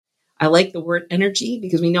I like the word energy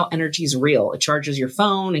because we know energy is real. It charges your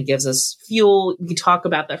phone. It gives us fuel. We can talk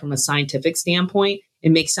about that from a scientific standpoint.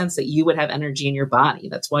 It makes sense that you would have energy in your body.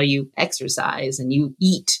 That's why you exercise and you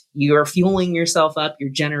eat. You're fueling yourself up. You're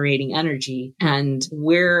generating energy. And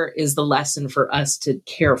where is the lesson for us to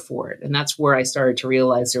care for it? And that's where I started to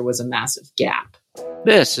realize there was a massive gap.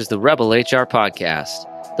 This is the Rebel HR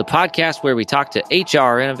Podcast, the podcast where we talk to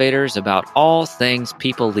HR innovators about all things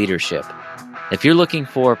people leadership. If you're looking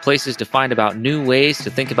for places to find about new ways to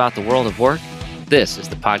think about the world of work, this is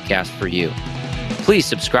the podcast for you. Please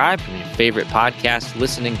subscribe from your favorite podcast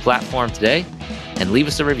listening platform today and leave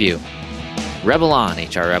us a review. Rebel on,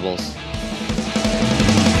 HR Rebels.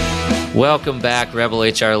 Welcome back, Rebel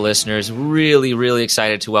HR listeners. Really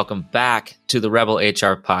excited to welcome back to the Rebel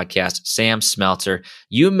HR Podcast, Sam Smeltzer.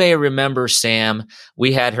 You may remember Sam.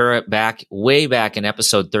 We had her way back in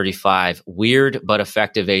episode 35, Weird but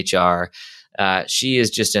Effective HR. She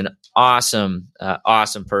is just an awesome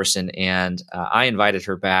person. And I invited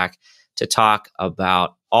her back to talk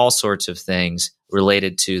about all sorts of things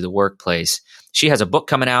related to the workplace. She has a book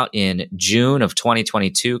coming out in June of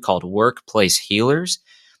 2022 called Workplace Healers.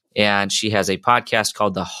 And she has a podcast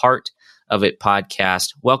called the Heart of It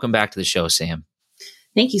Podcast. Welcome back to the show, Sam.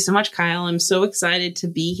 Thank you so much, Kyle. I'm so excited to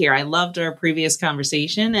be here. I loved our previous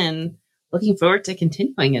conversation and looking forward to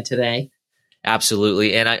continuing it today.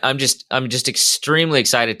 Absolutely. And I'm just extremely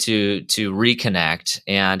excited to reconnect.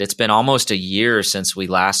 And it's been almost a year since we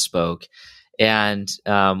last spoke. And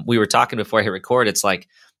we were talking before I hit record. It's like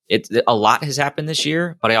a lot has happened this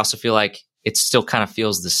year, but I also feel like it still kind of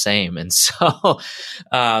feels the same. And so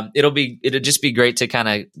it'll just be great to kind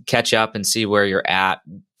of catch up and see where you're at.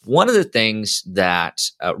 One of the things that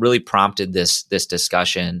really prompted this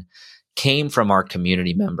discussion came from our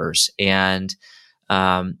community members. And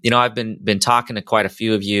I've been talking to quite a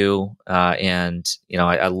few of you, and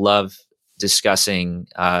I love discussing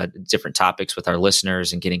different topics with our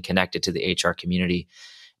listeners and getting connected to the HR community.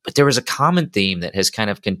 But there was a common theme that has kind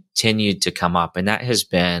of continued to come up, and that has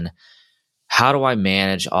been, how do I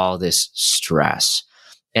manage all this stress?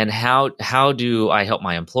 And how do I help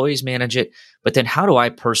my employees manage it? But then how do I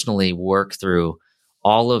personally work through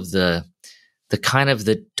all of the kind of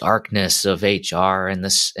the darkness of HR and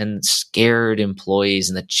scared employees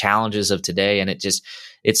and the challenges of today? And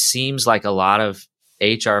it seems like a lot of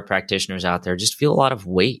HR practitioners out there just feel a lot of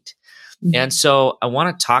weight. Mm-hmm. And so I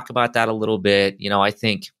want to talk about that a little bit. I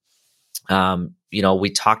think, we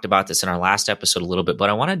talked about this in our last episode a little bit, but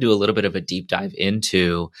I want to do a little bit of a deep dive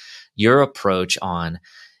into your approach on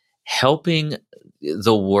helping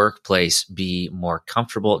the workplace be more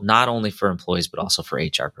comfortable, not only for employees, but also for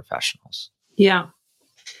HR professionals. Yeah.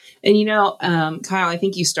 And, Kyle, I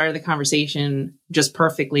think you started the conversation just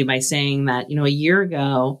perfectly by saying that, a year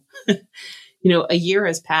ago, a year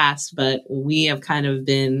has passed, but we have kind of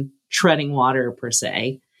been treading water per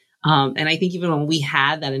se. And I think even when we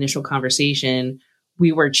had that initial conversation,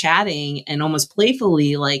 we were chatting and almost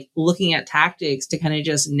playfully like looking at tactics to kind of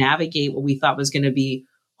just navigate what we thought was going to be,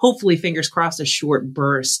 hopefully, fingers crossed, a short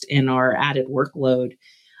burst in our added workload.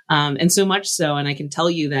 And so much so, and I can tell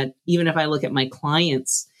you that even if I look at my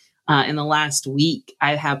clients in the last week,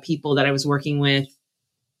 I have people that I was working with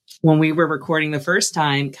when we were recording the first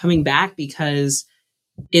time coming back because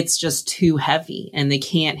it's just too heavy and they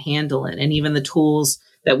can't handle it. And even the tools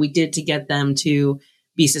that we did to get them to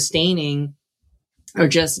be sustaining are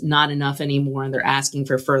just not enough anymore. And they're asking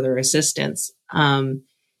for further assistance. And,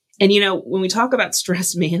 when we talk about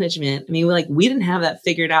stress management, I mean, we didn't have that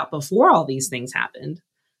figured out before all these things happened.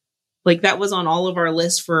 Like that was on all of our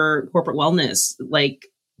lists for corporate wellness, like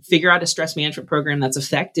figure out a stress management program that's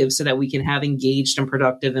effective so that we can have engaged and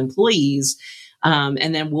productive employees.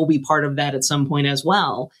 And then we'll be part of that at some point as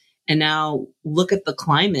well. And now look at the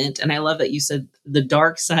climate. And I love that you said the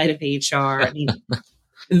dark side of HR. I mean,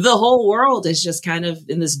 the whole world is just kind of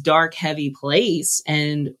in this dark, heavy place.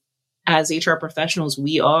 And as HR professionals,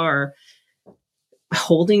 we are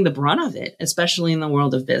holding the brunt of it, especially in the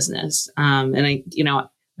world of business. And I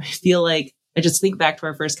feel like I just think back to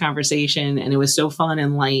our first conversation and it was so fun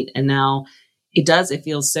and light. And now it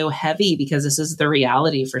feels so heavy because this is the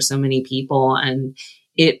reality for so many people. And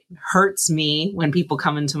it hurts me when people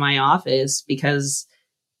come into my office because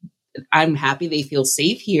I'm happy they feel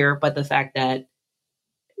safe here. But the fact that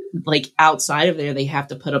outside of there, they have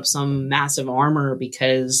to put up some massive armor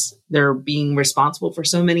because they're being responsible for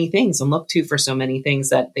so many things and looked to for so many things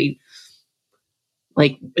that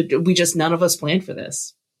none of us planned for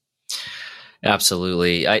this.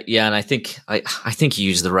 Absolutely. And I think you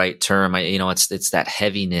used the right term. It's that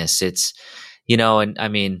heaviness. It's, and I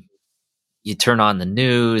mean, you turn on the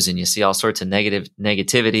news and you see all sorts of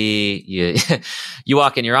negativity. You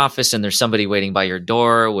walk in your office and there's somebody waiting by your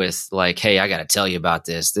door with like, hey, I got to tell you about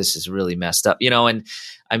this. This is really messed up, and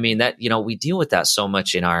I mean that, we deal with that so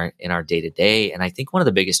much in our day to day. And I think one of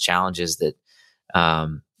the biggest challenges that,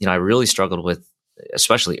 I really struggled with,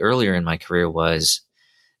 especially earlier in my career, was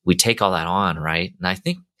we take all that on. Right. And I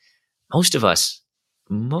think most of us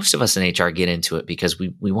in HR get into it because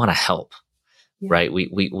we want to help. Yeah. Right.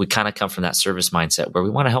 We kind of come from that service mindset where we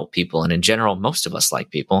want to help people. And in general, most of us like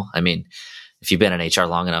people. I mean, if you've been in HR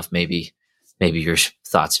long enough, maybe your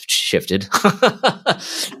thoughts have shifted,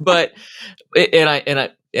 but,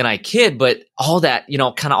 and I kid, but all that,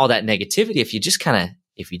 kind of all that negativity, if you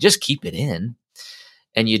just keep it in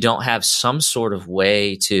and you don't have some sort of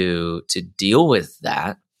way to deal with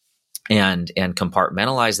that and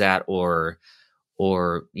compartmentalize that or,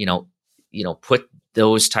 put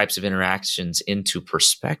those types of interactions into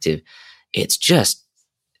perspective, it just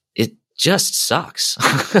sucks.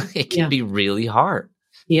 It can be really hard.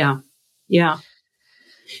 Yeah. Yeah.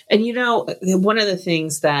 And, one of the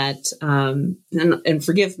things that, and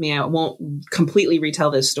forgive me, I won't completely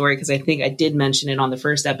retell this story because I think I did mention it on the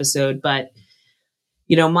first episode, but,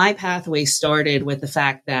 my pathway started with the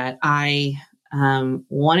fact that I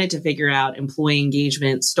wanted to figure out employee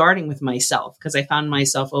engagement, starting with myself, because I found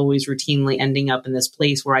myself always routinely ending up in this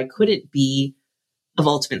place where I couldn't be of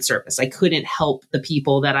ultimate service. I couldn't help the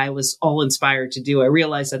people that I was all inspired to do. I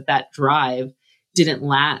realized that drive didn't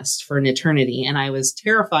last for an eternity. And I was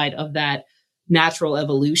terrified of that natural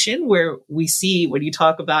evolution where we see when you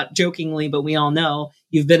talk about jokingly, but we all know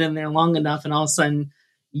you've been in there long enough and all of a sudden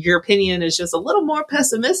your opinion is just a little more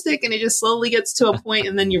pessimistic and it just slowly gets to a point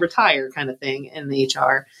and then you retire kind of thing in the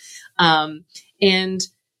HR. And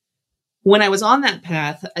when I was on that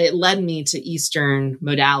path, it led me to Eastern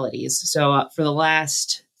modalities. So for the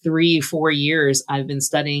last 3-4 years, I've been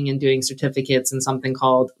studying and doing certificates in something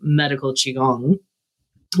called medical Qigong,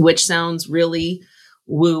 which sounds really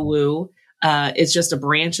woo-woo. It's just a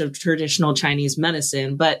branch of traditional Chinese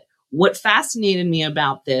medicine. But what fascinated me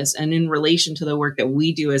about this, and in relation to the work that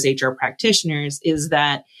we do as HR practitioners, is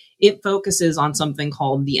that it focuses on something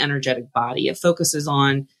called the energetic body. It focuses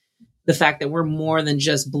on the fact that we're more than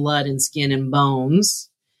just blood and skin and bones.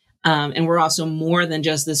 And we're also more than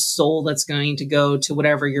just this soul that's going to go to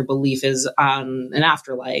whatever your belief is on an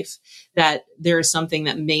afterlife, that there is something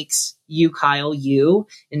that makes you, Kyle, you,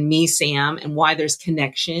 and me, Sam, and why there's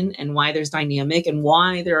connection and why there's dynamic and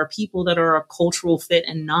why there are people that are a cultural fit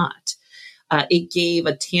and not. It gave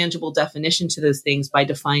a tangible definition to those things by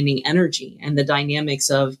defining energy and the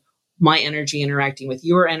dynamics of my energy interacting with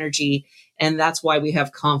your energy. And that's why we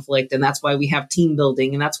have conflict. And that's why we have team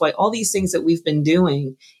building. And that's why all these things that we've been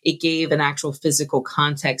doing, it gave an actual physical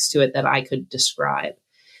context to it that I could describe.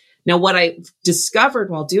 Now, what I discovered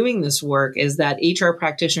while doing this work is that HR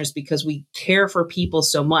practitioners, because we care for people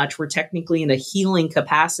so much, we're technically in a healing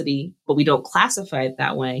capacity, but we don't classify it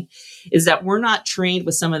that way, is that we're not trained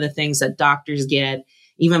with some of the things that doctors get,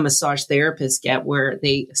 even massage therapists get, where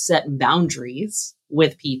they set boundaries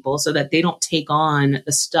with people so that they don't take on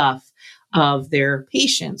the stuff of their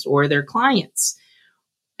patients or their clients.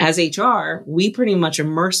 As HR, we pretty much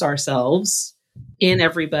immerse ourselves in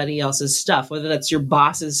everybody else's stuff, whether that's your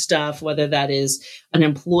boss's stuff, whether that is an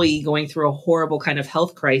employee going through a horrible kind of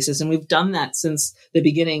health crisis. And we've done that since the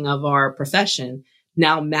beginning of our profession,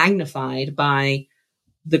 now magnified by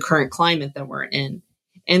the current climate that we're in.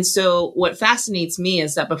 And so what fascinates me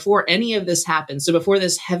is that before any of this happened, so before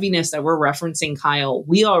this heaviness that we're referencing, Kyle,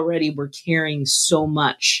 we already were carrying so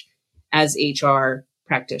much as HR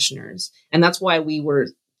practitioners. And that's why we were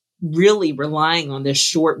really relying on this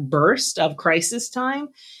short burst of crisis time,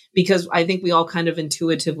 because I think we all kind of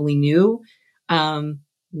intuitively knew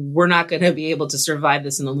we're not going to be able to survive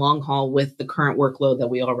this in the long haul with the current workload that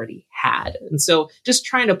we already had. And so just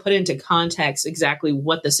trying to put into context exactly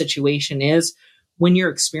what the situation is when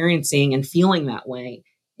you're experiencing and feeling that way,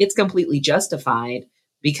 it's completely justified,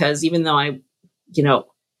 because even though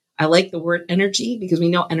I like the word energy because we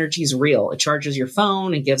know energy is real. It charges your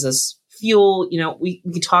phone. It gives us fuel.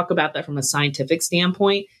 We talk about that from a scientific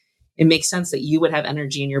standpoint. It makes sense that you would have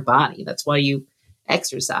energy in your body. That's why you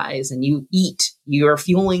exercise and you eat. You're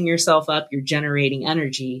fueling yourself up. You're generating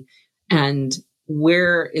energy. And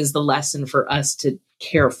where is the lesson for us to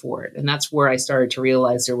care for it? And that's where I started to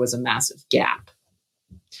realize there was a massive gap.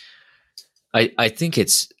 I think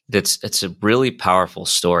it's a really powerful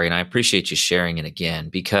story, and I appreciate you sharing it again,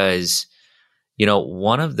 because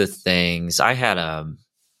one of the things I had a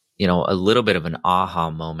little bit of an aha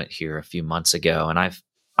moment here a few months ago, and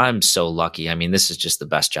I'm so lucky. I mean, this is just the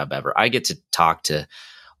best job ever. I get to talk to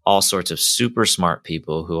all sorts of super smart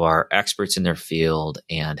people who are experts in their field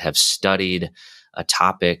and have studied a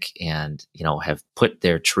topic and, have put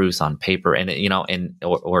their truth on paper and,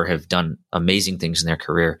 or have done amazing things in their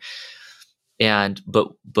career.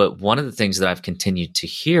 But one of the things that I've continued to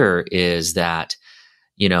hear is that,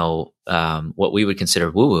 what we would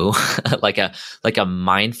consider woo-woo, like a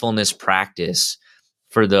mindfulness practice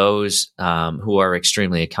for those who are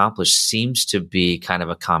extremely accomplished seems to be kind of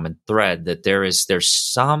a common thread, that there's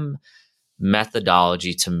some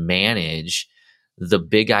methodology to manage the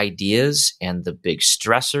big ideas and the big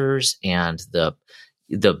stressors and the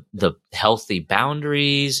healthy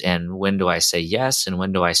boundaries, and when do I say yes and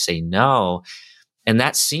when do I say no, and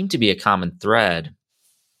that seemed to be a common thread.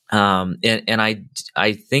 And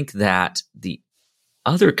I think that the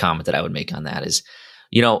other comment that I would make on that is,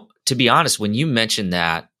 to be honest, when you mentioned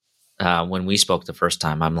that when we spoke the first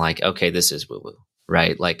time, I'm like, okay, this is woo-woo,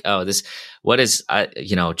 right? Like, what is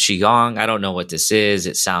Qigong? I don't know what this is.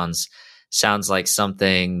 It sounds like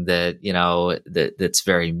something that, that's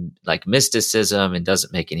very like mysticism and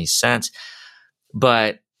doesn't make any sense.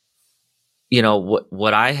 But,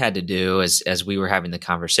 what I had to do as we were having the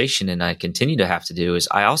conversation, and I continue to have to do, is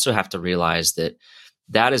I also have to realize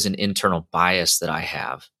that is an internal bias that I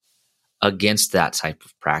have against that type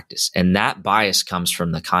of practice. And that bias comes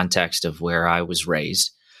from the context of where I was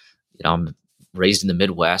raised. I'm raised in the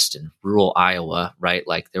Midwest in rural Iowa, right?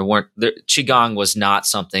 Like Qigong was not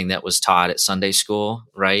something that was taught at Sunday school,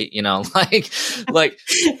 right?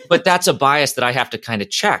 But that's a bias that I have to kind of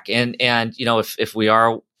check. And if we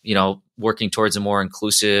are, working towards a more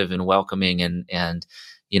inclusive and welcoming and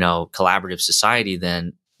collaborative society,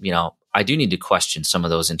 then, I do need to question some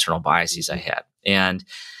of those internal biases I had.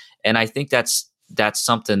 And I think that's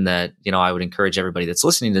something that, I would encourage everybody that's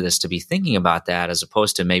listening to this to be thinking about that, as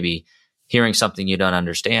opposed to maybe hearing something you don't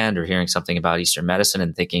understand or hearing something about Eastern medicine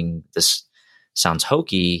and thinking this sounds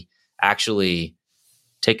hokey. Actually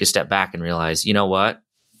take a step back and realize, you know what?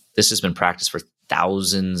 This has been practiced for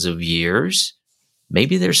thousands of years.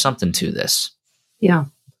 Maybe there's something to this. Yeah.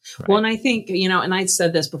 Right. Well, and I think, and I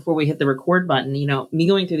said this before we hit the record button, me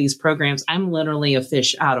going through these programs, I'm literally a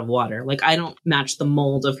fish out of water. Like, I don't match the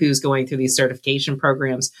mold of who's going through these certification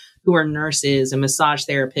programs, who are nurses and massage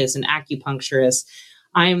therapists and acupuncturists.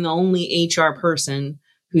 I am the only HR person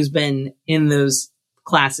who's been in those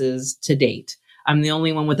classes to date. I'm the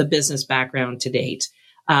only one with a business background to date.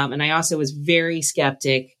 And I also was very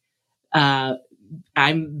skeptic.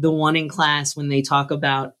 I'm the one in class when they talk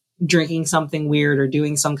about drinking something weird or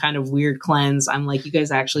doing some kind of weird cleanse. I'm like, you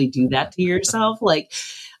guys actually do that to yourself?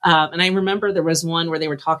 And I remember there was one where they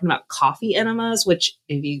were talking about coffee enemas, which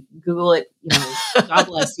if you Google it, God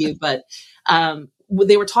bless you. But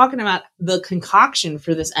they were talking about the concoction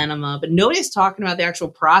for this enema, but nobody's talking about the actual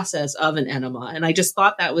process of an enema. And I just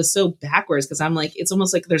thought that was so backwards, because I'm like, it's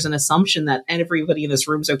almost like there's an assumption that everybody in this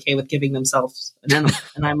room is okay with giving themselves an enema.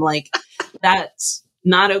 And I'm like, that's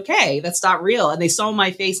not okay. That's not real. And they saw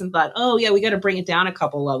my face and thought, oh yeah, we got to bring it down a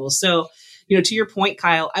couple levels. So, to your point,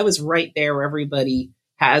 Kyle, I was right there where everybody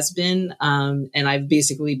has been. And I've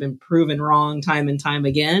basically been proven wrong time and time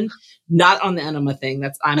again. Not on the enema thing.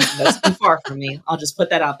 That's too far from me. I'll just put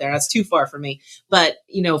that out there. That's too far from me. But,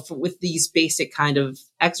 with these basic kind of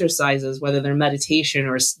exercises, whether they're meditation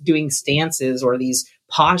or doing stances or these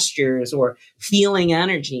postures or feeling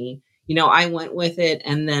energy, I went with it,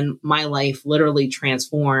 and then my life literally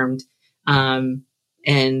transformed. And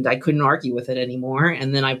I couldn't argue with it anymore.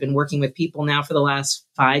 And then I've been working with people now for the last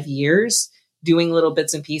 5 years, doing little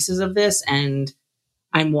bits and pieces of this, and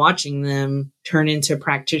I'm watching them turn into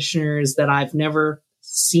practitioners that I've never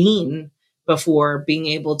seen before, being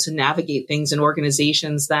able to navigate things in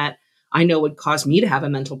organizations that I know would cause me to have a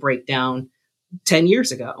mental breakdown 10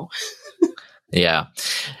 years ago. Yeah.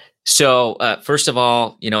 So first of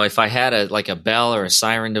all, if I had a bell or a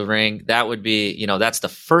siren to ring, that would be, that's the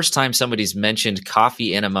first time somebody's mentioned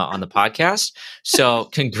coffee enema on the podcast. So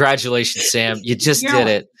congratulations, Sam. You just did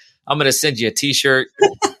it. I'm going to send you a t-shirt.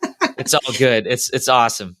 It's all good. It's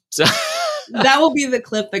awesome. So that will be the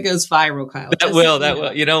clip that goes viral, Kyle. That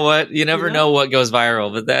will. You know what? You never know what goes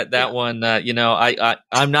viral, but that one,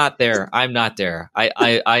 I'm not there. I'm not there.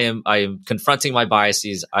 I am confronting my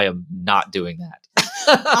biases. I am not doing that.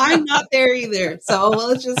 I'm not there either. So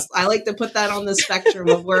I like to put that on the spectrum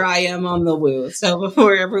of where I am on the woo. So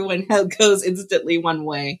before everyone goes instantly one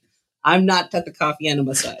way, I'm not at the coffee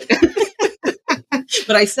enema side.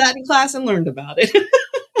 But I sat in class and learned about it.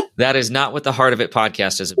 That is not what the Heart of It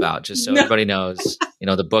podcast is about, just so everybody knows.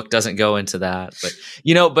 The book doesn't go into that. But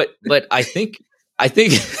I think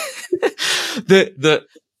the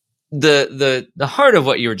the heart of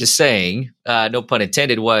what you were just saying, no pun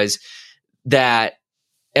intended, was that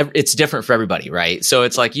it's different for everybody, right? So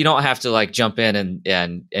it's like you don't have to like jump in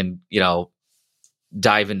and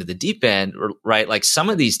dive into the deep end, right? Like some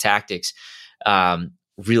of these tactics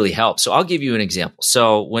really help. So I'll give you an example.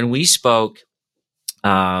 So when we spoke,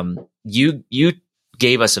 you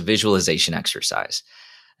gave us a visualization exercise,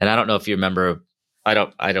 and I don't know if you remember. I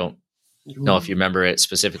don't know if you remember it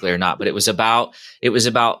specifically or not, but it was about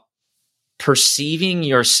perceiving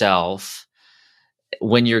yourself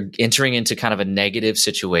when you're entering into kind of a negative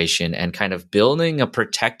situation and kind of building a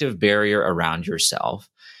protective barrier around yourself,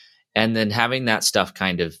 and then having that stuff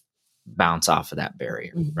kind of bounce off of that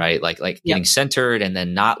barrier, right? Like getting centered and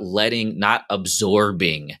then not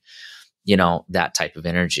absorbing, that type of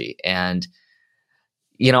energy. And,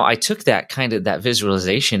 I took that kind of that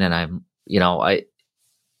visualization, and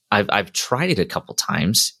I've tried it a couple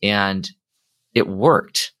times, and it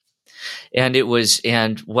worked.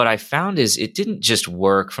 And what I found is it didn't just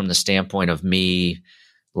work from the standpoint of me,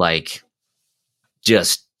 like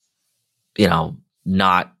just,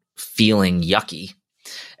 not feeling yucky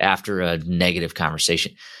after a negative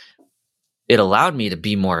conversation. It allowed me to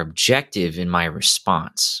be more objective in my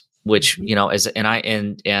response, which, as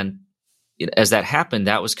that happened,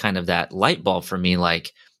 that was kind of that light bulb for me,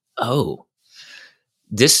 like, oh,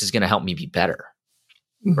 this is going to help me be better.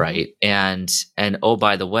 Right. And oh,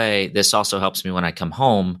 by the way, this also helps me when I come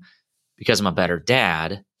home because I'm a better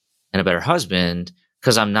dad and a better husband,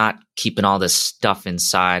 because I'm not keeping all this stuff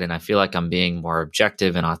inside. And I feel like I'm being more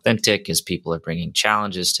objective and authentic as people are bringing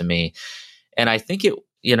challenges to me. And I think it,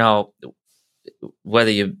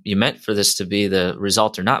 whether you meant for this to be the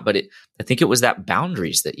result or not, but I think it was that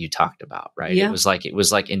boundaries that you talked about, right? Yeah. It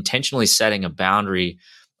was like intentionally setting a boundary,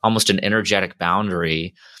 almost an energetic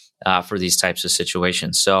boundary, for these types of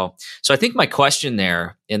situations. So I think my question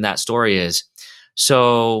there in that story is,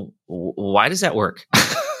 so why does that work?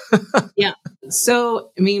 Yeah.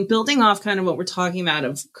 So, building off kind of what we're talking about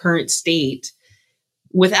of current state,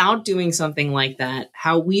 without doing something like that,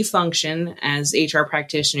 how we function as HR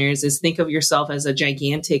practitioners is think of yourself as a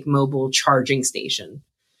gigantic mobile charging station.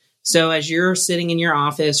 So as you're sitting in your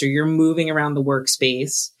office or you're moving around the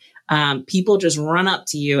workspace, people just run up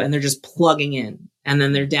to you and they're just plugging in. And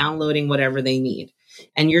then they're downloading whatever they need.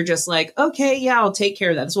 And you're just like, okay, yeah, I'll take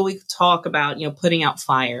care of that. That's what we talk about, putting out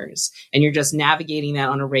fires. And you're just navigating that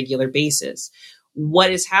on a regular basis.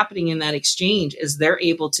 What is happening in that exchange is they're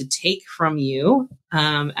able to take from you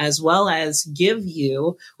as well as give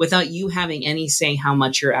you without you having any say how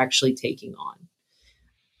much you're actually taking on.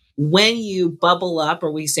 When you bubble up,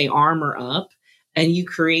 or we say armor up, and you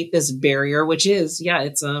create this barrier, which is,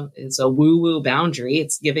 it's a woo-woo boundary.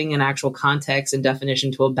 It's giving an actual context and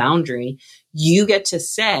definition to a boundary. You get to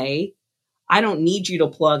say, I don't need you to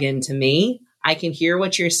plug into me. I can hear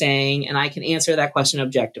what you're saying, and I can answer that question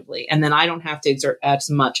objectively. And then I don't have to exert as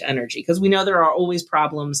much energy, because we know there are always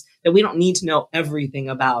problems that we don't need to know everything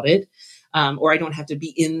about it, or I don't have to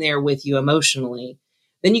be in there with you emotionally.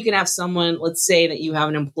 Then you can have someone, let's say that you have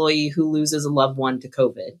an employee who loses a loved one to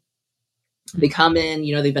COVID. They come in,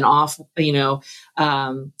 they've been off,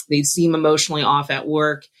 they seem emotionally off at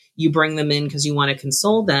work. You bring them in because you want to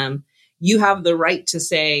console them. You have the right to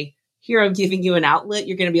say, here, I'm giving you an outlet.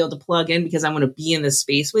 You're going to be able to plug in because I want to be in this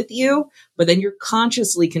space with you. But then you're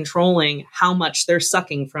consciously controlling how much they're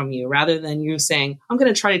sucking from you, rather than you saying, I'm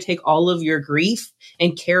going to try to take all of your grief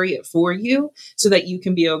and carry it for you so that you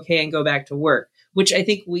can be okay and go back to work. Which I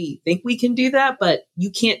think we can do that, but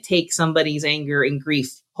you can't take somebody's anger and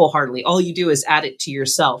grief wholeheartedly. All you do is add it to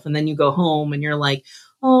yourself. And then you go home and you're like,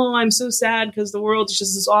 oh, I'm so sad because the world is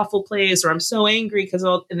just this awful place, or I'm so angry because,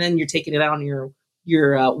 and then you're taking it out on your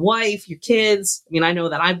wife, your kids. I know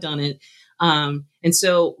that I've done it. And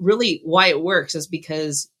so really why it works is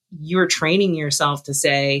because you're training yourself to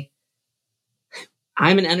say,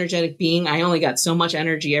 I'm an energetic being. I only got so much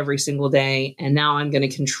energy every single day. And now I'm going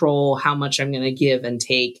to control how much I'm going to give and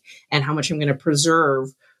take, and how much I'm going to preserve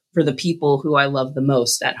for the people who I love the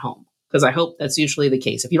most at home. Because I hope that's usually the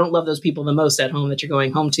case. If you don't love those people the most at home that you're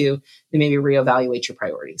going home to, then maybe reevaluate your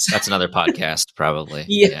priorities. That's another podcast, probably.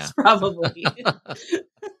 Yes, probably.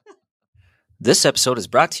 This episode is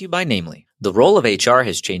brought to you by Namely. The role of HR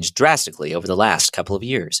has changed drastically over the last couple of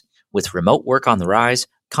years. With remote work on the rise,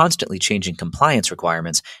 constantly changing compliance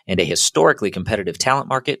requirements, and a historically competitive talent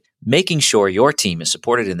market, making sure your team is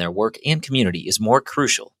supported in their work and community is more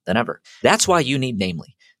crucial than ever. That's why you need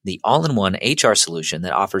Namely, the all-in-one HR solution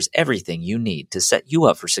that offers everything you need to set you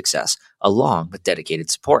up for success, along with dedicated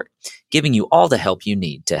support, giving you all the help you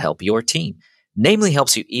need to help your team. Namely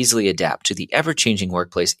helps you easily adapt to the ever-changing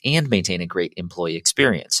workplace and maintain a great employee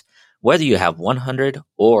experience. whether you have 100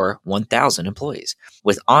 or 1,000 employees.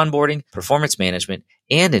 With onboarding, performance management,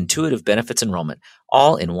 and intuitive benefits enrollment,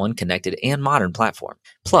 all in one connected and modern platform.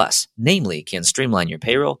 Plus, Namely can streamline your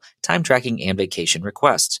payroll, time tracking, and vacation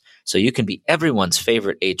requests, so you can be everyone's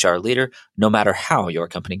favorite HR leader no matter how your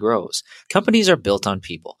company grows. Companies are built on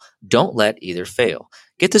people. Don't let either fail.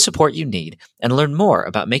 Get the support you need and learn more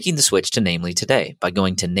about making the switch to Namely today by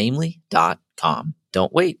going to namely.com.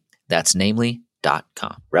 Don't wait. That's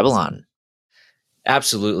namely.com. Rebel on.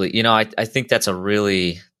 Absolutely. I think that's a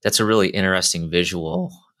really interesting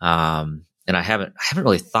visual. And I haven't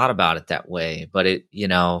really thought about it that way, but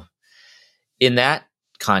in that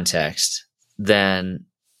context, then,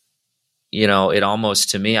 it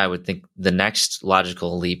almost, to me, I would think the next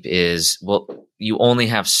logical leap is, well, you only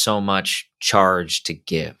have so much charge to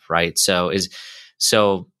give, right? So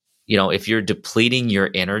if you're depleting your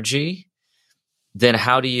energy, then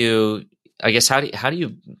how do you kind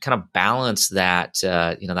of balance that,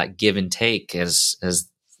 that give and take as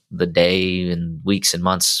the day and weeks and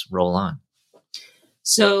months roll on?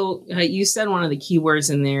 So you said one of the key words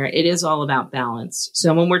in there. It is all about balance.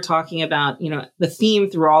 So when we're talking about, the theme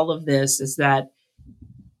through all of this is that,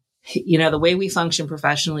 the way we function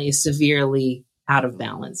professionally is severely out of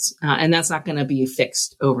balance. And that's not going to be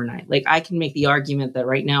fixed overnight. Like, I can make the argument that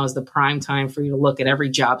right now is the prime time for you to look at every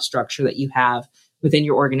job structure that you have within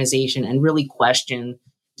your organization and really question,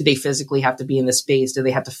 do they physically have to be in the space? Do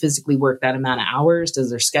they have to physically work that amount of hours? Does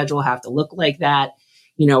their schedule have to look like that?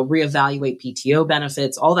 Reevaluate PTO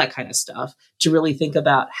benefits, all that kind of stuff, to really think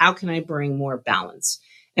about, how can I bring more balance?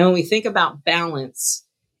 And when we think about balance,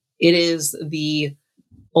 it is the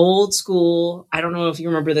old school. I don't know if you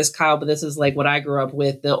remember this, Kyle, but this is like what I grew up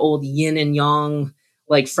with, the old yin and yang,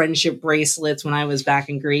 like friendship bracelets when I was back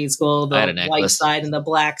in grade school, the white side and the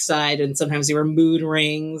black side. And sometimes they were mood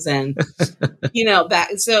rings and,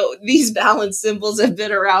 so these balance symbols have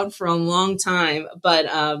been around for a long time, but,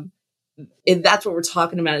 that's what we're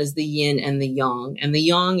talking about, is the yin and the yang. And the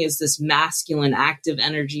yang is this masculine, active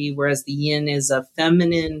energy, whereas the yin is a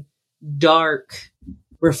feminine, dark,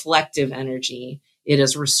 reflective energy. It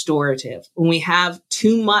is restorative. When we have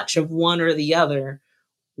too much of one or the other,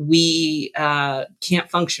 we can't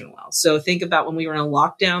function well. So think about when we were in a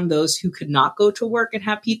lockdown, those who could not go to work and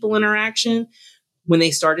have people interaction, when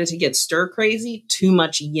they started to get stir crazy, too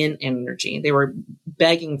much yin energy. They were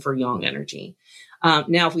begging for yang energy.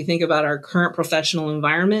 Now, if we think about our current professional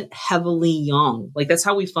environment, heavily yang, like that's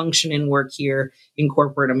how we function in work here in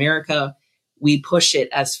corporate America. We push it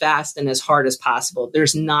as fast and as hard as possible.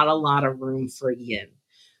 There's not a lot of room for yin.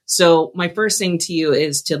 So my first thing to you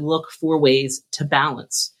is to look for ways to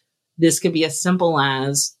balance. This could be as simple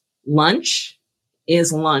as lunch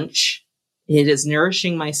is lunch. It is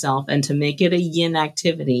nourishing myself. And to make it a yin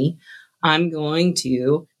activity, I'm going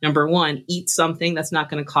to, number one, eat something that's not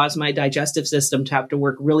going to cause my digestive system to have to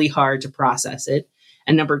work really hard to process it.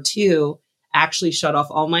 And number two, actually shut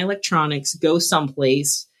off all my electronics, go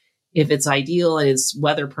someplace. If it's ideal, is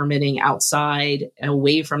weather permitting, outside,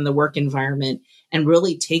 away from the work environment, and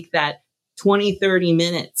really take that 20, 30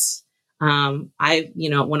 minutes. When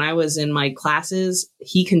I was in my classes,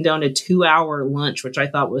 he condoned a 2-hour lunch, which I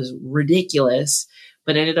thought was ridiculous,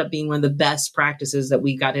 but ended up being one of the best practices that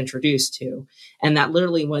we got introduced to. And that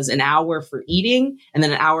literally was an hour for eating and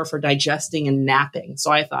then an hour for digesting and napping.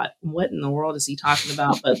 So I thought, what in the world is he talking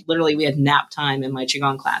about? But literally we had nap time in my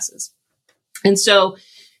Qigong classes. And so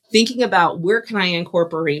thinking about, where can I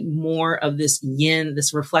incorporate more of this yin,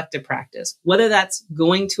 this reflective practice, whether that's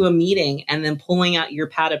going to a meeting and then pulling out your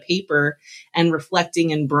pad of paper and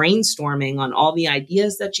reflecting and brainstorming on all the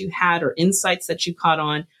ideas that you had or insights that you caught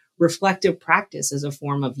on. Reflective practice is a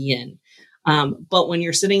form of yin. But when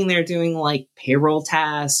you're sitting there doing like payroll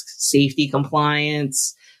tasks, safety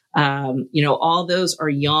compliance, all those are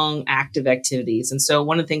yang active activities. And so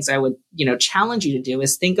one of the things I would, challenge you to do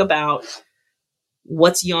is think about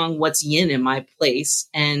what's yang, what's yin in my place,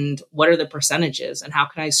 and what are the percentages, and how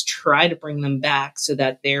can I try to bring them back so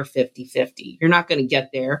that they're 50-50. You're not going to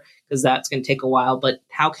get there because that's going to take a while, but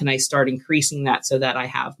how can I start increasing that so that I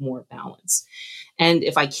have more balance? And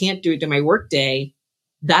if I can't do it during my work day,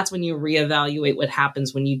 that's when you reevaluate what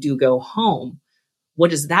happens when you do go home.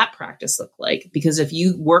 What does that practice look like? Because if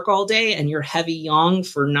you work all day and you're heavy yang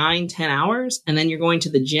for 9-10 hours, and then you're going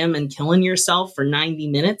to the gym and killing yourself for 90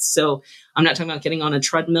 minutes. So I'm not talking about getting on a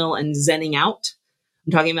treadmill and zenning out.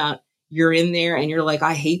 I'm talking about you're in there and you're like,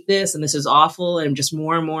 I hate this and this is awful, and I'm just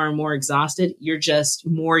more and more and more exhausted. You're just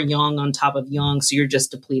more yang on top of yang. So you're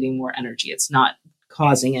just depleting more energy. It's not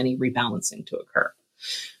causing any rebalancing to occur.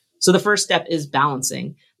 So the first step is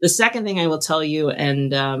balancing. The second thing I will tell you,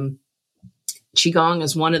 and Qigong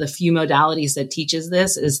is one of the few modalities that teaches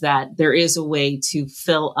this, is that there is a way to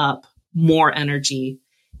fill up more energy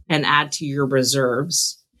and add to your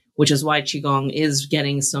reserves, which is why Qigong is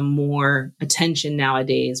getting some more attention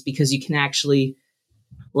nowadays, because you can actually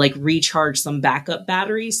like recharge some backup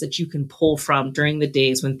batteries that you can pull from during the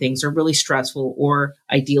days when things are really stressful, or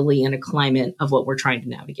ideally in a climate of what we're trying to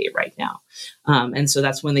navigate right now. And so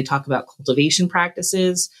that's when they talk about cultivation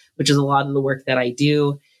practices, which is a lot of the work that I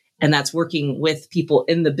do. And that's working with people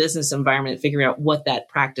in the business environment, figuring out what that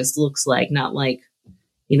practice looks like, not like,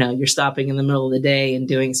 you know, you're stopping in the middle of the day and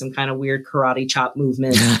doing some kind of weird karate chop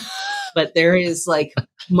movement. But there is like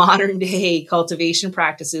modern day cultivation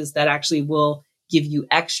practices that actually will give you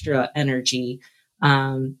extra energy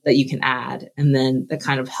that you can add. And then that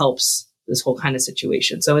kind of helps this whole kind of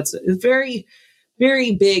situation. So it's a very,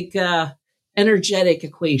 very big energetic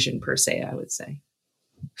equation per se, I would say.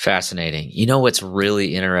 Fascinating. You know what's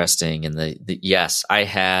really interesting in the yes, I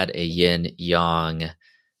had a yin yang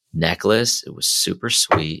necklace. It was super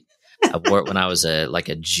sweet. I wore it when I was a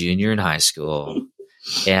junior in high school.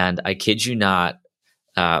 And I kid you not,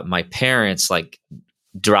 my parents like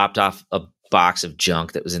dropped off a box of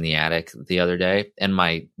junk that was in the attic the other day, and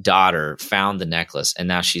my daughter found the necklace, and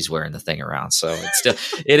now she's wearing the thing around. So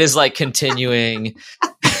it is like continuing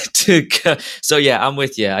to go. So yeah, I'm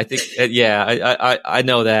with you. I think, I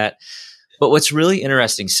know that. But what's really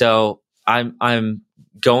interesting, so I'm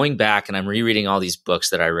going back and I'm rereading all these books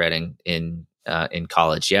that I read in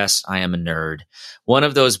college. Yes, I am a nerd. One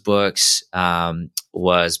of those books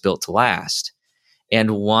was Built to Last.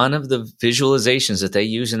 And one of the visualizations that they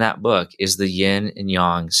use in that book is the yin and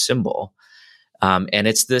yang symbol. And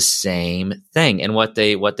it's the same thing. And what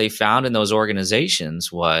they found in those organizations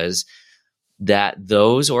was that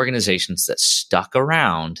those organizations that stuck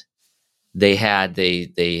around, they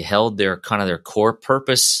held their kind of their core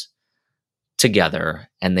purpose together,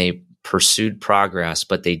 and they pursued progress,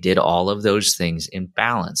 but they did all of those things in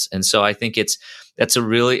balance. And so I think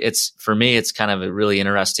for me, it's kind of a really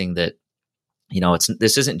interesting that, you know,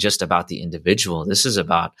 this isn't just about the individual. This is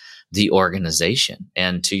about the organization.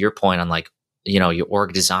 And to your point on like, you know, your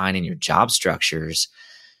org design and your job structures.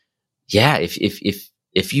 Yeah.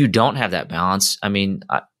 If you don't have that balance, I mean,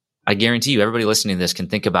 I guarantee you everybody listening to this can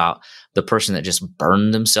think about the person that just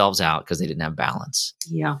burned themselves out because they didn't have balance.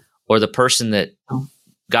 Yeah. Or the person that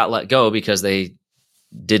got let go because they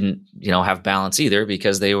didn't, you know, have balance either,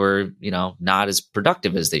 because they were, you know, not as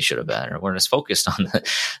productive as they should have been, or weren't as focused on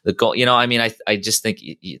the goal. You know, I mean, I just think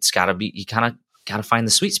it's gotta be, you kind of got to find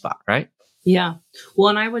the sweet spot, right? Yeah. Well,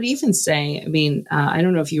 and I would even say, I mean, I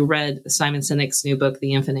don't know if you read Simon Sinek's new book,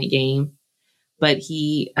 The Infinite Game, but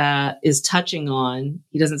he is touching on,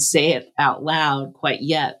 he doesn't say it out loud quite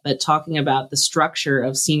yet, but talking about the structure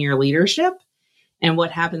of senior leadership and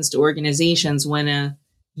what happens to organizations when a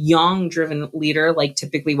yang-driven leader, like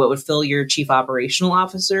typically what would fill your chief operational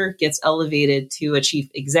officer, gets elevated to a chief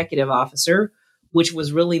executive officer, which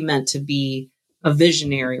was really meant to be a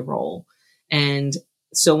visionary role. And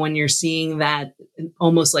so when you're seeing that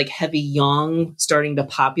almost like heavy yang starting to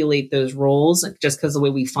populate those roles, just because the way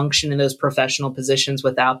we function in those professional positions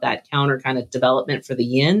without that counter kind of development for the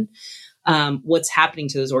yin, what's happening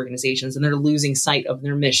to those organizations, and they're losing sight of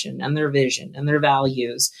their mission and their vision and their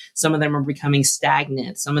values. Some of them are becoming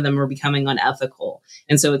stagnant. Some of them are becoming unethical.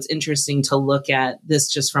 And so it's interesting to look at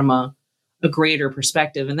this just from a greater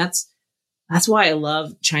perspective. And that's why I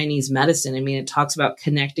love Chinese medicine. I mean, it talks about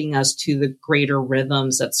connecting us to the greater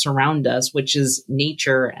rhythms that surround us, which is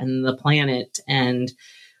nature and the planet and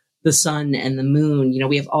the sun and the moon. You know,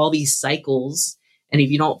 we have all these cycles. And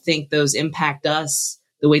if you don't think those impact us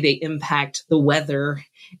the way they impact the weather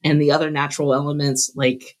and the other natural elements,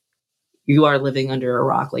 like, you are living under a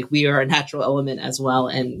rock. Like, we are a natural element as well.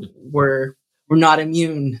 And we're not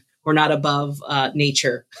immune. We're not above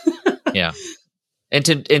nature. Yeah. And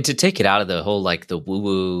to take it out of the whole, like the woo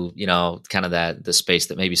woo, you know, kind of the space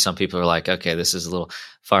that maybe some people are like, okay, this is a little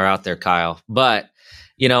far out there, Kyle. But,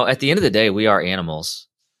 you know, at the end of the day, we are animals,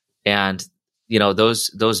 and, you know,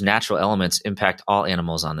 those natural elements impact all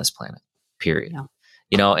animals on this planet, period. Yeah.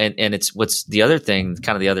 You know, and it's what's the other thing,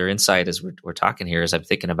 kind of the other insight as we're talking here is I'm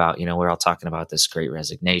thinking about, you know, we're all talking about this great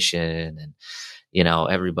resignation and, you know,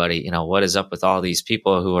 everybody, you know, what is up with all these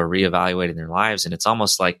people who are reevaluating their lives? And it's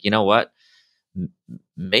almost like, you know what,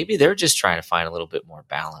 maybe they're just trying to find a little bit more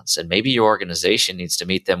balance, and maybe your organization needs to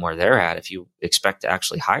meet them where they're at if you expect to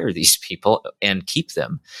actually hire these people and keep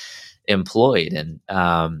them employed. And,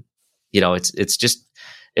 you know,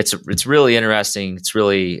 it's really interesting. It's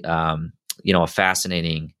really, you know, a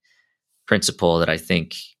fascinating principle that I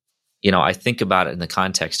think, you know, I think about it in the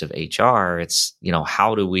context of HR. It's, you know,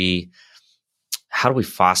 how do we how do we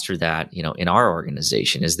foster that, in our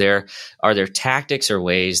organization? Are there tactics or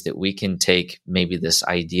ways that we can take maybe this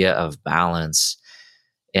idea of balance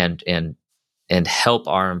and help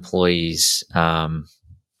our employees, kind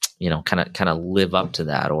of live up to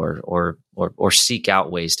that, or seek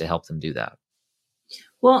out ways to help them do that?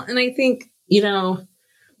 Well, and I think, when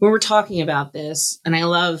we're talking about this, and I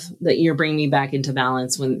love that you're bringing me back into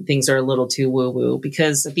balance when things are a little too woo-woo,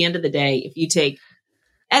 because at the end of the day, if you take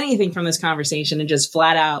anything from this conversation and just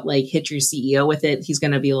flat out like hit your CEO with it, he's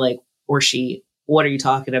going to be like, or she, what are you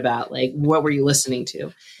talking about? Like, what were you listening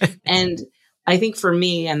to? And I think for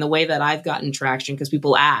me, and the way that I've gotten traction, because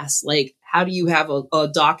people ask, like, how do you have a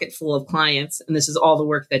docket full of clients? And this is all the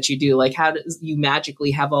work that you do. Like, how do you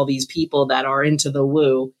magically have all these people that are into the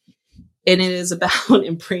woo? And it is about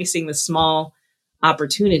embracing the small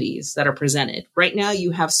opportunities that are presented. Right now,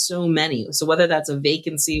 you have so many. So whether that's a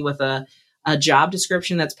vacancy with a job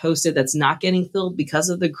description that's posted that's not getting filled because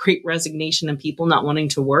of the great resignation and people not wanting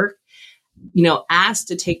to work, ask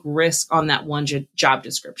to take risk on that one job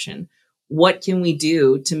description. What can we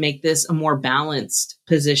do to make this a more balanced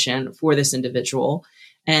position for this individual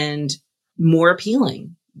and more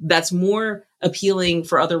appealing? That's more appealing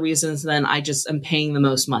for other reasons than I just am paying the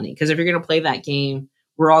most money. Because if you're going to play that game,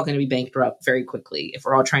 we're all going to be bankrupt very quickly if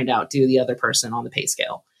we're all trying to outdo the other person on the pay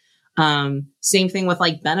scale. Same thing with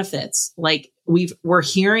like benefits. Like we're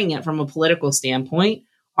hearing it from a political standpoint.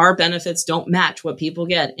 Our benefits don't match what people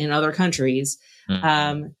get in other countries.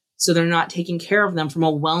 Mm-hmm. So they're not taking care of them from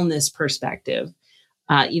a wellness perspective.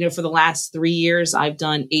 For the last 3 years, I've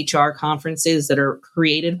done HR conferences that are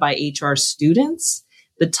created by HR students.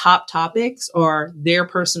 The top topics are their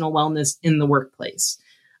personal wellness in the workplace.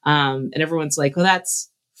 And everyone's like, oh,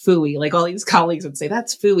 that's phooey. Like all these colleagues would say,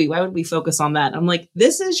 that's phooey. Why would we focus on that? I'm like,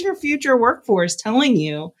 this is your future workforce telling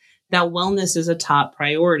you that wellness is a top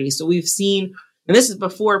priority. So we've seen, and this is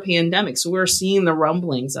before pandemic, so we're seeing the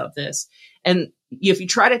rumblings of this. And if you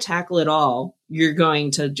try to tackle it all, you're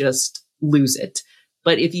going to just lose it.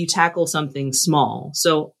 But if you tackle something small,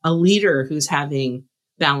 so a leader who's having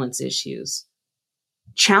balance issues,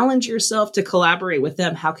 challenge yourself to collaborate with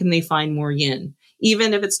them. How can they find more yin?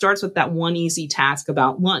 Even if it starts with that one easy task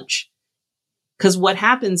about lunch. Because what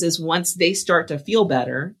happens is once they start to feel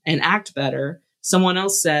better and act better, someone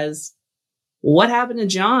else says, what happened to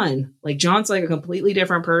John? Like John's like a completely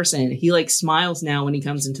different person. He like smiles now when he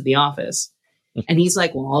comes into the office. And he's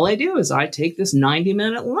like, well, all I do is I take this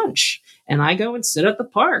 90-minute lunch and I go and sit at the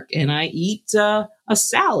park and I eat a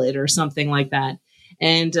salad or something like that.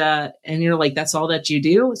 And you're like, that's all that you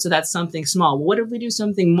do? So that's something small. What if we do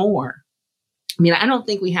something more? I mean, I don't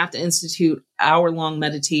think we have to institute hour-long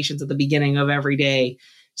meditations at the beginning of every day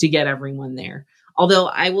to get everyone there. Although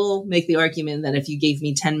I will make the argument that if you gave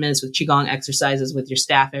me 10 minutes with Qigong exercises with your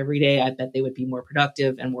staff every day, I bet they would be more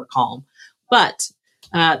productive and more calm. But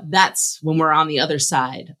that's when we're on the other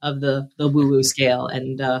side of the woo-woo scale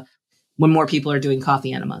and when more people are doing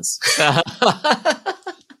coffee enemas.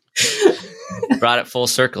 Brought it full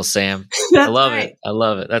circle, Sam. That's I love right. it. I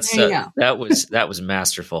love it. That was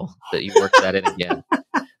masterful that you worked that in again.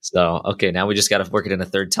 So, okay, now we just got to work it in a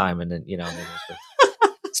third time. And then,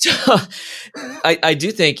 so I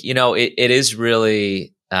do think, it is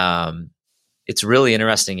really, it's really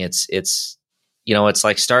interesting. It's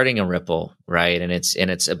like starting a ripple, right? And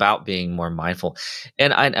it's about being more mindful.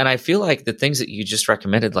 And I feel like the things that you just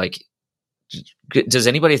recommended, like, does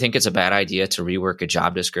anybody think it's a bad idea to rework a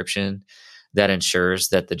job description that ensures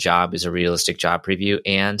that the job is a realistic job preview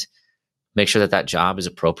and make sure that job is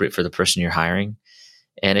appropriate for the person you're hiring?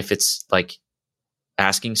 And if it's like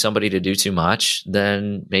asking somebody to do too much,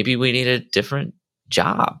 then maybe we need a different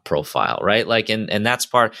job profile, right? Like, and that's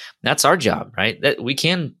our job, right? That we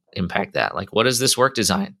can impact that. Like, what does this work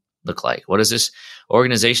design look like? What does this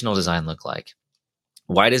organizational design look like?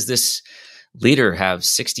 Why does this leader have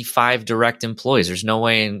 65 direct employees? There's no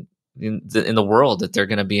way in the world that they're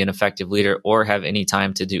going to be an effective leader or have any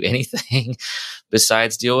time to do anything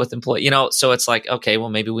besides deal with employees. So it's like, okay, well,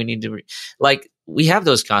 maybe we need to we have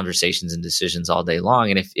those conversations and decisions all day long.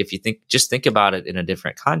 And if you think about it in a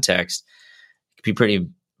different context, it could be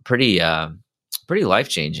pretty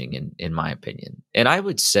life-changing in my opinion. And I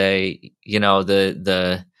would say, you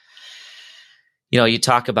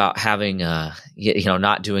talk about having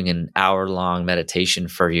not doing an hour-long meditation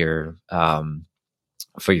for your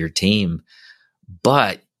team,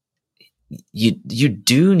 but you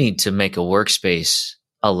do need to make a workspace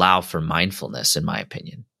allow for mindfulness, in my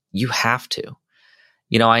opinion. You have to.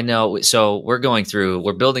 I know. So we're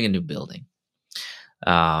building a new building,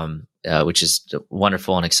 which is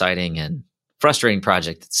wonderful and exciting and frustrating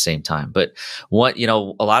project at the same time. But what, a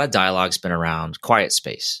lot of dialogue's been around quiet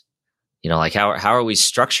space. Like how are we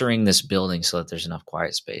structuring this building so that there's enough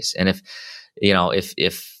quiet space? And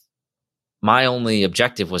if my only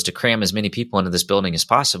objective was to cram as many people into this building as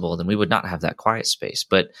possible, then we would not have that quiet space.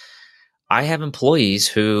 But I have employees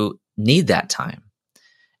who need that time,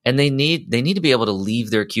 and they need to be able to leave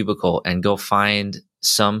their cubicle and go find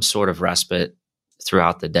some sort of respite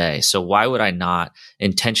throughout the day. So why would I not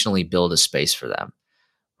intentionally build a space for them?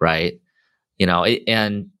 Right.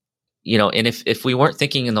 And if we weren't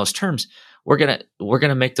thinking in those terms, we're going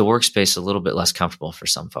to make the workspace a little bit less comfortable for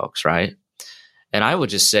some folks. Right. And I would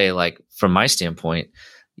just say, like, from my standpoint,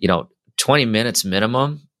 20 minutes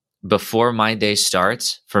minimum before my day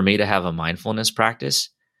starts for me to have a mindfulness practice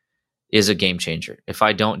is a game changer. If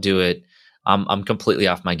I don't do it, I'm completely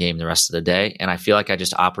off my game the rest of the day. And I feel like I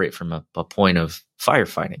just operate from a point of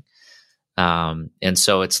firefighting. And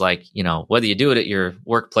so it's like, whether you do it at your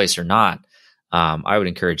workplace or not, I would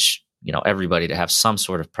encourage, everybody to have some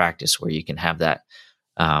sort of practice where you can have that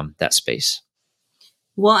space.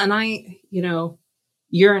 Well, and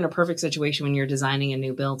you're in a perfect situation when you're designing a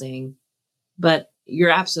new building, but you're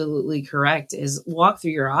absolutely correct, is walk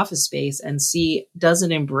through your office space and see, does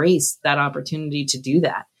it embrace that opportunity to do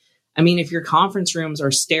that? I mean, if your conference rooms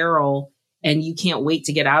are sterile and you can't wait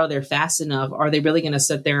to get out of there fast enough, are they really going to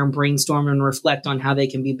sit there and brainstorm and reflect on how they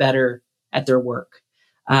can be better at their work?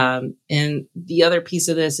 And the other piece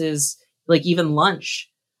of this is, like, even lunch.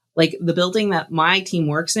 Like, the building that my team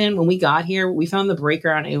works in, when we got here, we found the break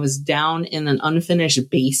ground. It was down in an unfinished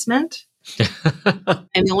basement.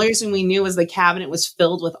 And the only reason we knew was the cabinet was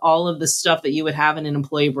filled with all of the stuff that you would have in an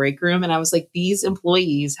employee break room. And I was like, these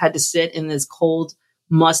employees had to sit in this cold,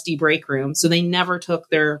 musty break room. So they never took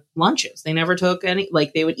their lunches. They never took any,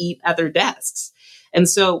 like, they would eat at their desks. And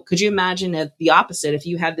so could you imagine at the opposite, if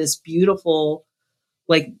you had this beautiful,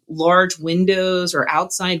 like, large windows or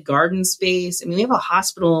outside garden space? I mean, we have a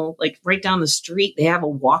hospital, like, right down the street. They have a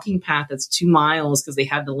walking path that's 2 miles because they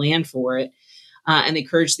had the land for it. And they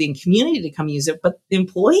encourage the community to come use it, but the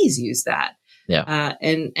employees use that. Yeah.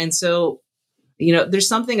 And so, there's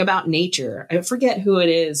something about nature. I forget who it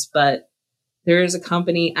is, but there is a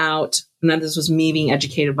company out, and then this was me being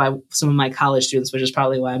educated by some of my college students, which is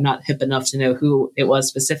probably why I'm not hip enough to know who it was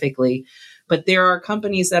specifically. But there are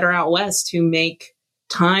companies that are out west who make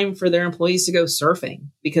time for their employees to go surfing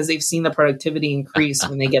because they've seen the productivity increase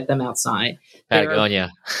when they get them outside.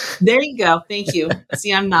 Patagonia. There you go. Thank you.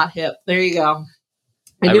 See, I'm not hip. There you go.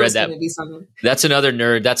 I read that. That's another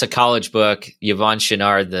nerd. That's a college book. Yvon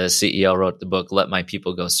Chouinard, the CEO, wrote the book, Let My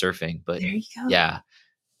People Go Surfing. But there you go. Yeah,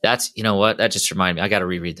 that's, what? That just reminded me. I got to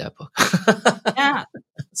reread that book. Yeah.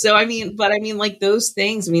 So, like, those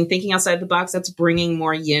things, thinking outside the box, that's bringing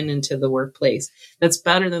more yin into the workplace. That's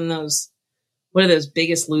better than those, what are those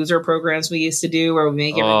Biggest Loser programs we used to do where we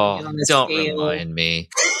make everything on the don't scale? Remind me.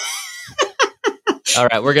 All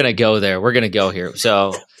right, we're going to go there. We're going to go here.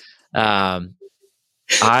 So,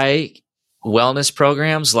 wellness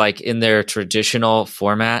programs, like, in their traditional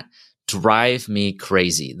format, drive me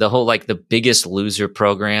crazy. The whole, like, the Biggest Loser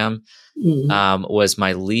program was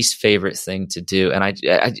my least favorite thing to do. And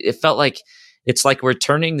it felt like it's like we're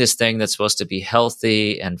turning this thing that's supposed to be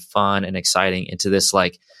healthy and fun and exciting into this,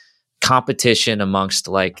 like, competition amongst,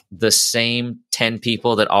 like, the same 10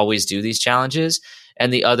 people that always do these challenges.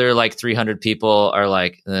 And the other, like, 300 people are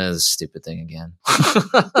like, this stupid thing again.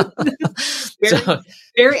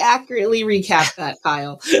 Very accurately recap that,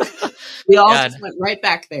 Kyle. We all just went right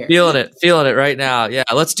back there. Feeling it right now. Yeah.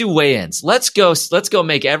 Let's do weigh-ins. Let's go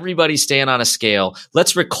make everybody stand on a scale.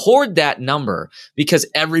 Let's record that number because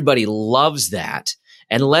everybody loves that.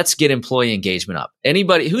 And let's get employee engagement up.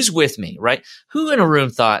 Anybody who's with me, right? Who in a room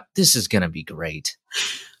thought this is going to be great?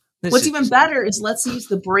 What's even better is let's use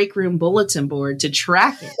the break room bulletin board to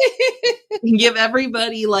track it and give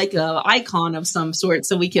everybody, like, a icon of some sort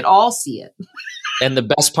so we could all see it. And the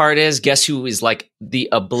best part is, guess who is, like, the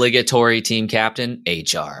obligatory team captain?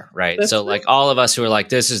 HR, right? That's so, like, all of us who are like,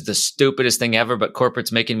 this is the stupidest thing ever, but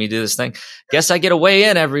corporate's making me do this thing. Guess I get a weigh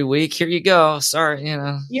in every week. Here you go. Sorry,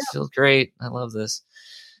 It feels great. I love this.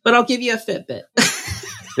 But I'll give you a Fitbit.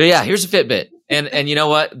 But yeah, here's a Fitbit. And you know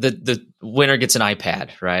what? The winner gets an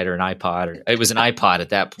iPad, right? Or an iPod. Or it was an iPod at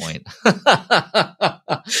that point.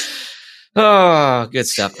 Oh, good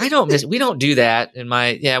stuff. We don't do that in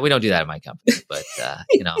my company, but,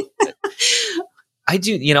 I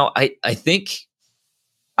do, I think,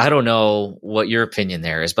 I don't know what your opinion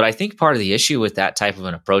there is, but I think part of the issue with that type of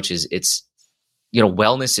an approach is it's,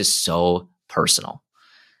 wellness is so personal,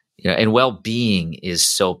 and well-being is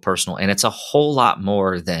so personal, and it's a whole lot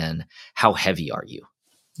more than how heavy are you?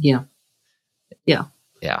 Yeah. Yeah.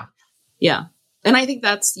 Yeah. Yeah. And I think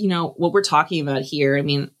that's, what we're talking about here. I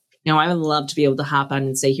mean, I would love to be able to hop on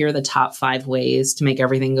and say, here are the top 5 ways to make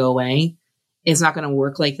everything go away. It's not going to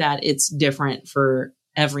work like that. It's different for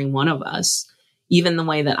every one of us. Even the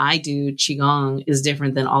way that I do Qigong is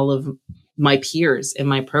different than all of my peers in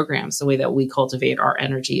my programs. The way that we cultivate our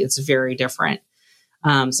energy, it's very different.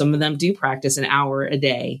 Some of them do practice an hour a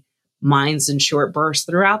day. Mine's in short bursts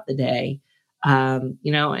throughout the day. And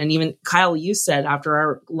even Kyle, you said after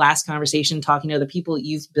our last conversation, talking to other people,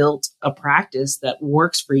 you've built a practice that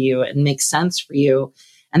works for you and makes sense for you.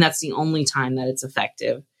 And that's the only time that it's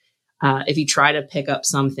effective. If you try to pick up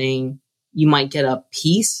something, you might get a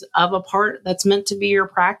piece of a part that's meant to be your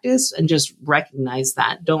practice, and just recognize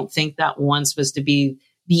that. Don't think that one's supposed to be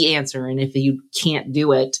the answer. And if you can't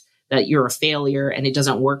do it, that you're a failure and it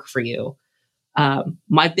doesn't work for you.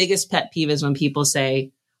 My biggest pet peeve is when people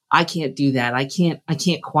say, I can't do that. I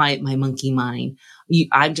can't quiet my monkey mind.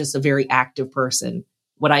 I'm just a very active person.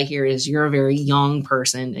 What I hear is you're a very young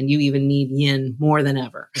person and you even need yin more than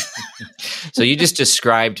ever. So you just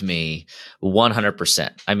described me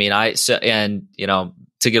 100%. I mean,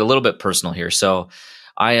 to get a little bit personal here. So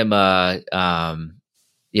I am a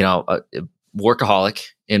workaholic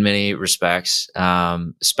in many respects,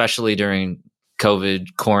 especially during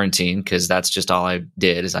COVID quarantine, because that's just all I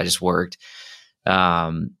did is I just worked.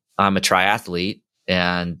 I'm a triathlete.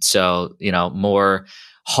 And so, more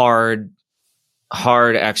hard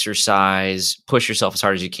exercise, push yourself as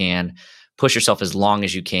hard as you can, push yourself as long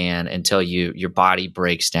as you can until your body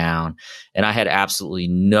breaks down. And I had absolutely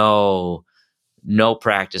no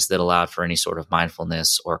practice that allowed for any sort of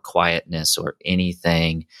mindfulness or quietness or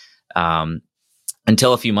anything.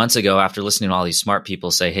 Until a few months ago, after listening to all these smart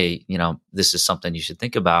people say, hey, this is something you should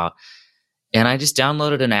think about. And I just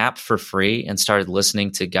downloaded an app for free and started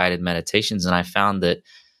listening to guided meditations. And I found that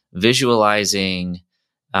visualizing,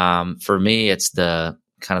 for me, it's the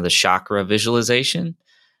kind of the chakra visualization.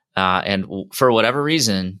 And for whatever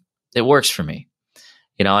reason, it works for me,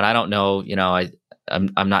 and I don't know,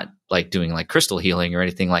 I'm not like doing like crystal healing or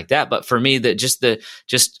anything like that. But for me, that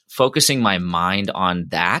just focusing my mind on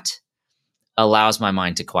that allows my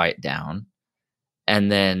mind to quiet down.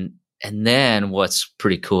 And then what's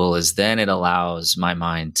pretty cool is then it allows my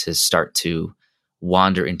mind to start to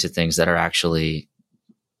wander into things that are actually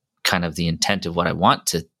kind of the intent of what I want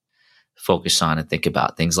to focus on and think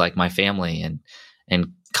about, things like my family and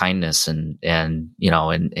kindness and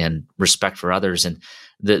respect for others and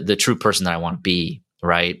the true person that I want to be.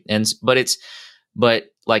 Right. But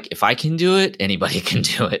like, if I can do it, anybody can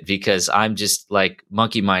do it, because I'm just like,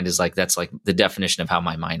 monkey mind is like, that's like the definition of how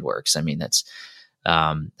my mind works. I mean, that's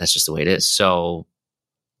just the way it is. So,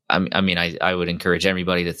 I would encourage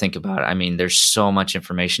everybody to think about it. I mean, there's so much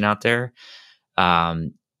information out there.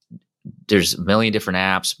 There's a million different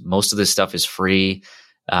apps. Most of this stuff is free.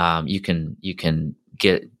 You can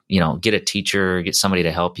get a teacher, get somebody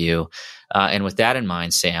to help you. And with that in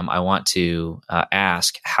mind, Sam, I want to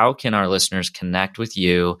ask, how can our listeners connect with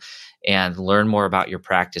you and learn more about your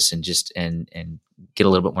practice and get a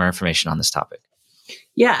little bit more information on this topic?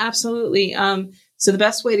 Yeah, absolutely. So the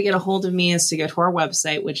best way to get a hold of me is to go to our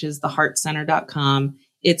website, which is theheartcenter.com.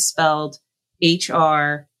 It's spelled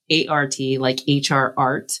HRART, like HR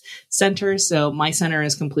Art Center. So my center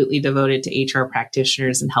is completely devoted to HR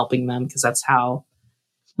practitioners and helping them, because that's how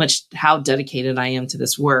dedicated I am to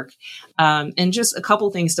this work. And just a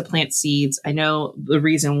couple things to plant seeds. I know the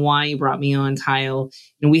reason why you brought me on, Kyle,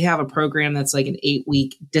 and we have a program that's like an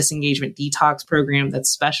 8-week disengagement detox program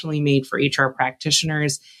that's specially made for HR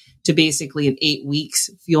practitioners to basically in 8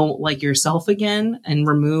 weeks feel like yourself again and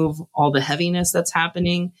remove all the heaviness that's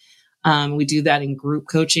happening. We do that in group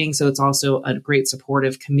coaching. So it's also a great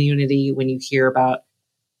supportive community when you hear about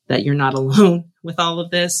that you're not alone with all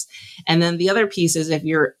of this. And then the other piece is, if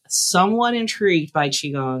you're somewhat intrigued by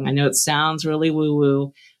Qigong, I know it sounds really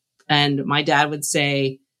woo-woo, and my dad would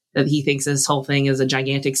say that he thinks this whole thing is a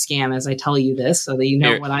gigantic scam as I tell you this, so that you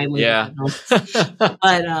know what I live. Yeah.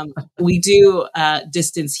 But we do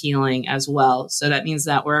distance healing as well. So that means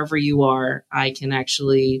that wherever you are, I can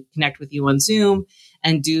actually connect with you on Zoom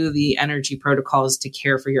and do the energy protocols to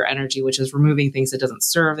care for your energy, which is removing things that doesn't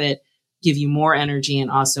serve it, give you more energy,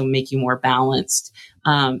 and also make you more balanced.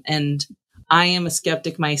 And I am a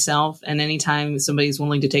skeptic myself. And anytime somebody's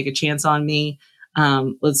willing to take a chance on me,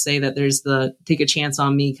 let's say that there's the take a chance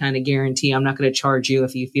on me kind of guarantee. I'm not going to charge you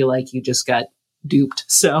if you feel like you just got duped.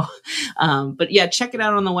 So, but yeah, check it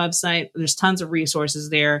out on the website. There's tons of resources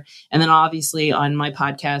there. And then obviously on my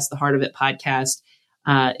podcast, the Heart of It podcast,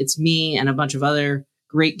 it's me and a bunch of other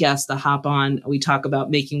great guests that hop on. We talk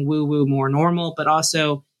about making woo-woo more normal, but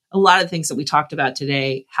also a lot of things that we talked about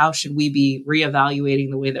today. How should we be reevaluating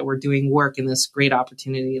the way that we're doing work in this great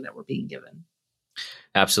opportunity that we're being given?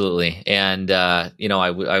 Absolutely. And,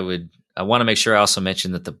 I want to make sure I also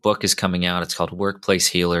mention that the book is coming out. It's called Workplace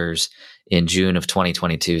Healers in June of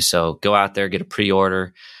 2022. So go out there, get a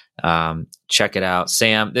pre-order, check it out.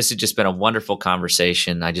 Sam, this has just been a wonderful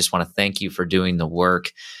conversation. I just want to thank you for doing the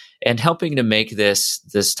work and helping to make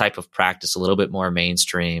this type of practice a little bit more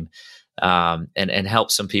mainstream, and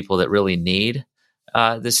help some people that really need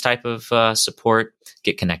this type of support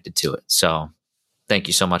get connected to it. So thank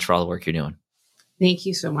you so much for all the work you're doing. Thank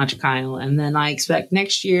you so much, Kyle. And then I expect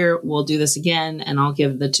next year we'll do this again, and I'll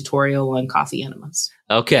give the tutorial on coffee enemas.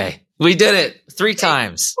 Okay. We did it 3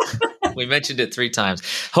 times. We mentioned it 3 times.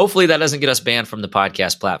 Hopefully that doesn't get us banned from the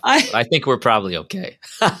podcast platform. I think we're probably okay.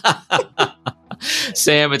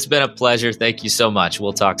 Sam, it's been a pleasure. Thank you so much.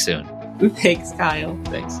 We'll talk soon. Thanks, Kyle.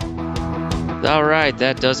 Thanks. All right.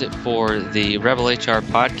 That does it for the Rebel HR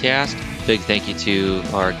podcast. Big thank you to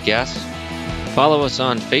our guests. Follow us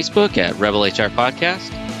on Facebook at Rebel HR Podcast,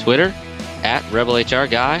 Twitter at Rebel HR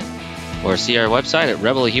Guy, or see our website at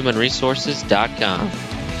rebelhumanresources.com.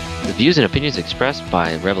 The views and opinions expressed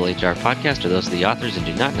by Rebel HR Podcast are those of the authors and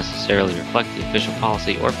do not necessarily reflect the official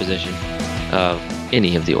policy or position of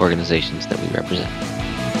any of the organizations that we represent.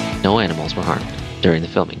 No animals were harmed during the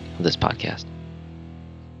filming of this podcast.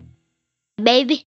 Baby.